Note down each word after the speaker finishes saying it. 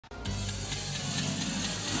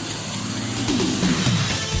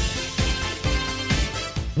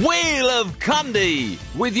Wheel of Cundy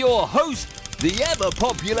with your host, the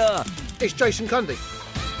ever-popular... It's Jason Cundy.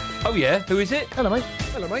 Oh, yeah? Who is it? Hello, mate.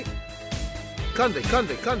 Hello, mate.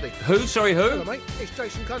 Cundy. Who? Sorry, who? Hello, mate. It's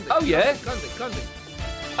Jason Cundy. Oh, yeah? Cundy.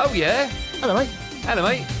 Oh, yeah? Hello, mate. Hello,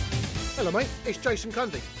 mate. Hello, mate. It's Jason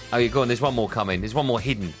Cundy. Oh, you're gone. There's one more coming. There's one more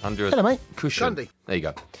hidden under a Hello, mate. cushion. Cundy. There you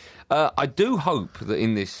go. I do hope that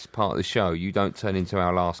in this part of the show you don't turn into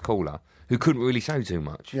our last caller, who couldn't really say too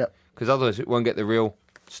much. Yep. Because otherwise it won't get the real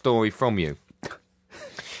story from you.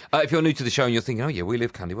 If you're new to the show and you're thinking, oh yeah, Wheel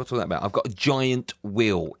of Cundy, what's all that about? I've got a giant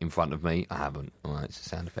wheel in front of me. I haven't. All right, it's a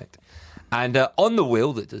sound effect. And on the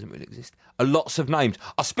wheel, that doesn't really exist, are lots of names.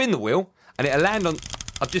 I spin the wheel and it'll land on...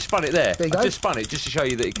 I've just spun it there. There you go. I've just spun it just to show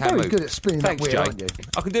you that it can move. Very good at spinning Thanks, that wheel, Jay. aren't you?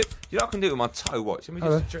 I can do it. You know, I can do it with my toe. Watch. Let me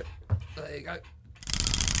just... There you go.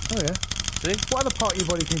 Oh, yeah. See? What other part of your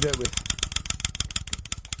body can you do it with?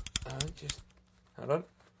 Just... Hold on.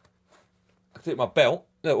 I can do it with my belt.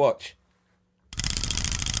 Look, watch.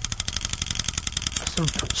 That's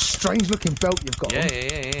a strange-looking belt you've got on.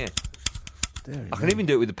 Yeah. There I can even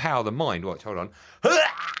do it with the power of the mind. Watch, hold on.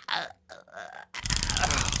 I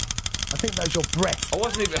think that's your breath. I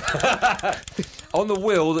wasn't even... On the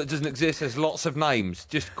wheel that doesn't exist, there's lots of names.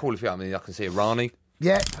 Just call if you want me. I can see Rani.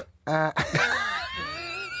 Yep.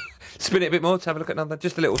 Spin it a bit more to have a look at another.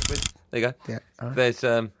 Just a little spin. There you go. Yeah. Right. There's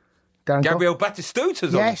Darren Gabriel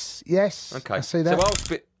Batistuta's on. Yes. Okay. I see that. So I'll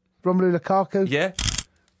spin... Romelu Lukaku. Yeah.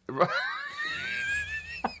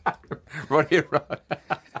 Ronnie.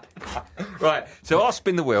 Right. So I'll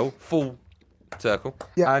spin the wheel, full circle,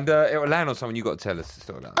 Yeah. and it'll land on someone. You've got to tell us the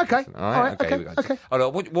story about that. Okay. All right. Okay. Here we go. Okay. Hold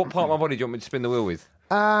on. What part of my body do you want me to spin the wheel with?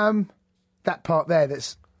 That part there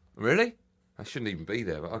that's... Really? I shouldn't even be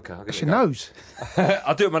there, but okay. I'll give That's it a your go. nose.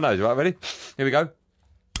 I'll do it with my nose, right? Ready? Here we go.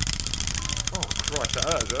 Oh, Christ, that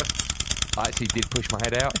hurts, huh? I actually did push my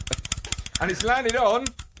head out. And it's landed on...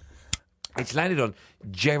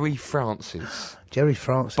 Gerry Francis. Gerry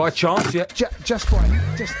Francis. By chance, yeah. Just...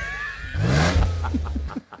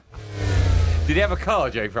 Did he have a car,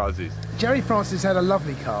 Gerry Francis? Gerry Francis had a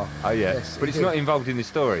lovely car. Oh, yeah. Yes, But he it's did. not involved in this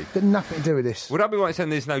story. Got nothing to do with this. Would I be right saying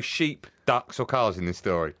there's no sheep, ducks or cars in this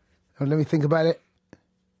story? Oh, let me think about it.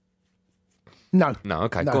 No. No,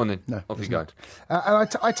 okay. No, Go on then. no, Off you it's go. not.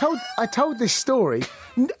 And I told this story,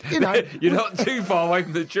 you know. You're not too far away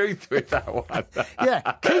from the truth with that one.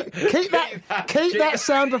 Yeah, keep that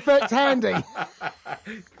sound effect handy.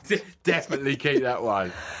 Definitely keep that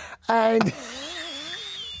one. And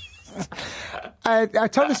I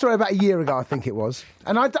told the story about a year ago, I think it was,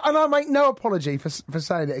 and I make no apology for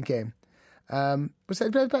saying it again. Was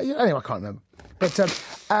that about you? Anyway, I can't remember. But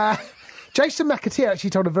Jason McAteer actually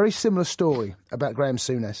told a very similar story about Graham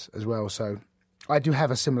Souness as well. So I do have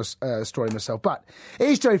a similar story myself. But it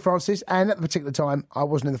is Gerry Francis, and at the particular time, I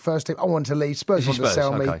wasn't in the first team. I wanted to leave. Spurs wanted to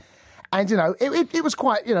sell me, and you know, it was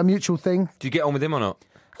quite a mutual thing. Do you get on with him or not?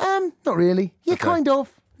 Not really. Yeah, Okay. kind of.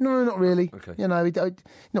 No, not really. Okay. You know,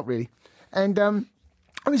 not really. And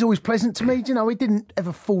it was always pleasant to me. You know, we didn't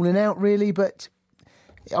ever falling out really, but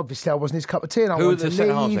obviously I wasn't his cup of tea, and I Who are wanted the to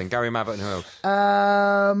centre halves then? leave. Gary Mabbott and who else?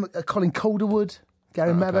 Colin Calderwood,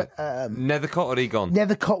 Gary Mabbott. Nethercott, or he gone?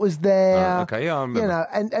 Nethercott was there. Oh, okay, yeah, I remember. You know,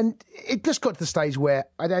 and it just got to the stage where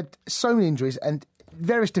I'd had so many injuries, and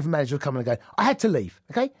various different managers would come and go. I had to leave,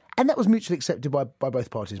 okay? And that was mutually accepted by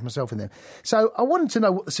both parties, myself and them. So I wanted to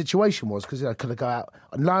know what the situation was, because, could I go out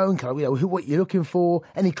on loan? Could I, what you're looking for?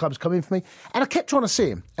 Any clubs come in for me? And I kept trying to see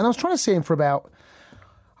him. And I was trying to see him for about,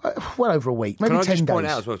 well over a week, maybe 10 days. Can I just point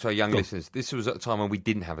out as well to our young listeners, this was at a time when we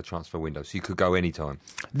didn't have a transfer window, so you could go any time.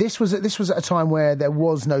 This was at a time where there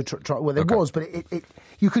was no well, there was, but it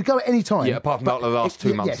you could go at any time. Yeah, apart from the last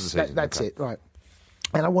 2 months of the season. That's it, right.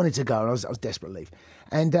 And I wanted to go, and I was desperate to leave.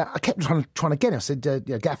 And I kept trying to get him. I said,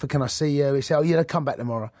 Gaffer, can I see you? He said, come back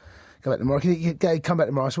tomorrow. Come back tomorrow. Can you come back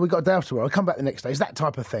tomorrow? So we got a day off tomorrow. I'll come back the next day. It's that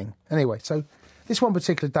type of thing. Anyway, so this one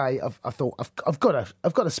particular day, I thought, I've got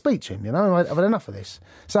to speak to him, you know. I've had enough of this.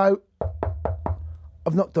 So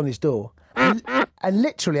I've knocked on his door. And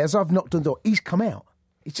literally, as I've knocked on the door, he's come out.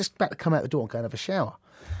 He's just about to come out the door and go and have a shower.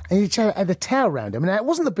 And he had a towel around him. Now, it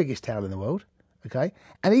wasn't the biggest towel in the world, okay?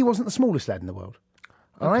 And he wasn't the smallest lad in the world.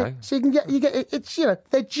 All right, so you get it's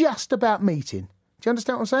they're just about meeting. Do you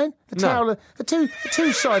understand what I'm saying? The towel, the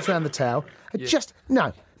two sides around the towel are just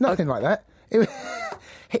nothing like that.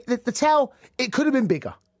 The towel, it could have been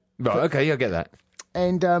bigger. Right, okay, I get that.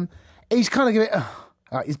 And he's kind of giving it.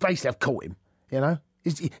 He's basically, I've caught him. You know,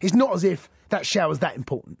 it's not as if that shower's that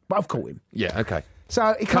important, but I've caught him. Yeah, okay.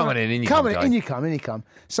 So he Come on in, you come. in you come.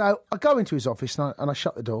 So I go into his office and I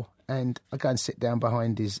shut the door and I go and sit down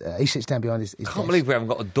behind his. He sits down behind his. I can't believe we haven't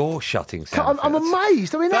got a door shutting sound. I'm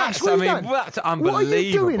amazed. I mean, Ash, what have you done? That's unbelievable. What are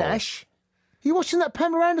you doing, Ash? Are you watching that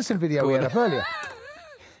Pamela Anderson video we had up earlier?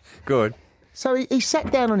 Good. So he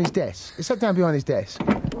sat down on his desk. He sat down behind his desk.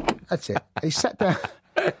 That's it. He sat down,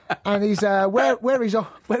 and he's where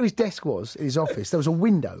his desk was in his office. There was a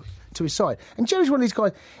window to his side. And Gerry's one of these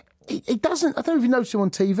guys. He doesn't. I don't know if you noticed him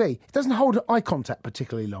on TV. He doesn't hold eye contact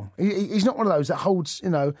particularly long. He's not one of those that holds.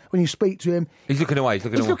 You know, when you speak to him, He's looking away.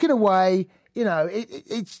 he's looking away. You know,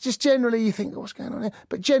 it's just generally you think, what's going on here?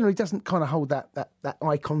 But generally doesn't kind of hold that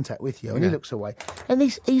eye contact with you, and he looks away. And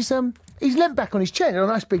he's leant back on his chair, in a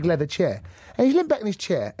nice big leather chair, and he's leant back in his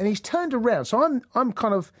chair, and he's turned around. So I'm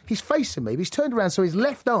kind of, he's facing me, but he's turned around, so his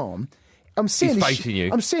left arm, I'm seeing He's facing you.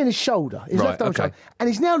 I'm seeing his shoulder, his Right, left arm, okay. shoulder, and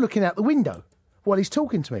he's now looking out the window while he's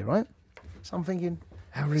talking to me, right? So I'm thinking,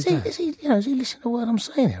 How is rude he listening to what I'm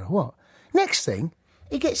saying here or what? Next thing,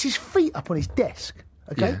 he gets his feet up on his desk.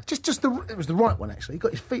 Okay, Yeah. it was the right one actually. He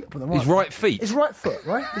got his feet up on the right. His right feet? His right foot,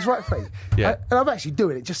 right? His right feet. Yeah. And I'm actually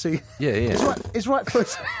doing it just so you. Yeah. His right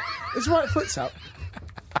foot. His right foot's up.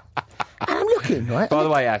 And I'm looking, right? By the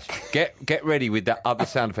way, Ash, get ready with that other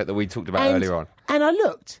sound effect that we talked about earlier on. And I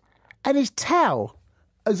looked, and his towel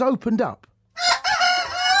has opened up.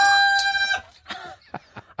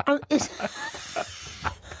 and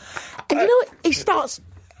you know what? He starts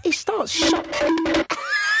he starts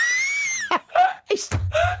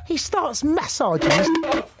massaging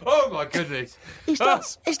Oh my goodness! he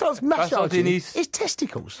starts massaging Massaging his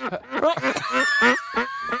testicles. Right?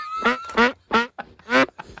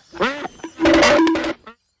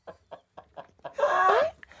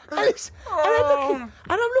 And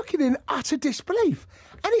I'm looking in utter disbelief.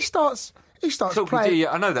 And he starts Talking playing. to you,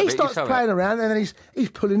 I know that He bit, you starts tell me. playing around, and then he's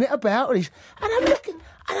pulling it about, and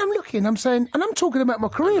I'm looking. I'm saying, and I'm talking about my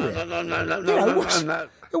career. No.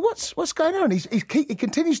 What's going on? He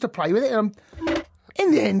continues to play with it, and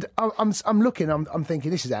in the end, I'm looking. I'm thinking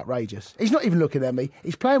this is outrageous. He's not even looking at me.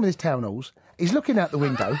 He's playing with his towels. He's looking out the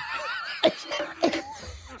window.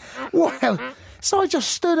 Well, so I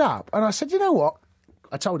just stood up and I said, you know what?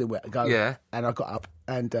 I told him where to go. Yeah. And I got up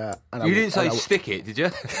and You didn't say stick it, did you?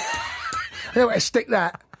 I didn't want to stick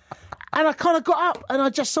that. And I kind of got up and I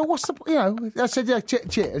just saw I said, yeah,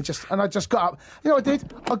 chit, and I just got up. You know what I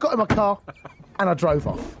did? I got in my car and I drove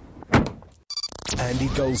off. Andy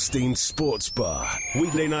Goldstein's Sports Bar.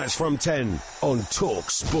 Weekday nights from 10 on Talk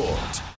Sport.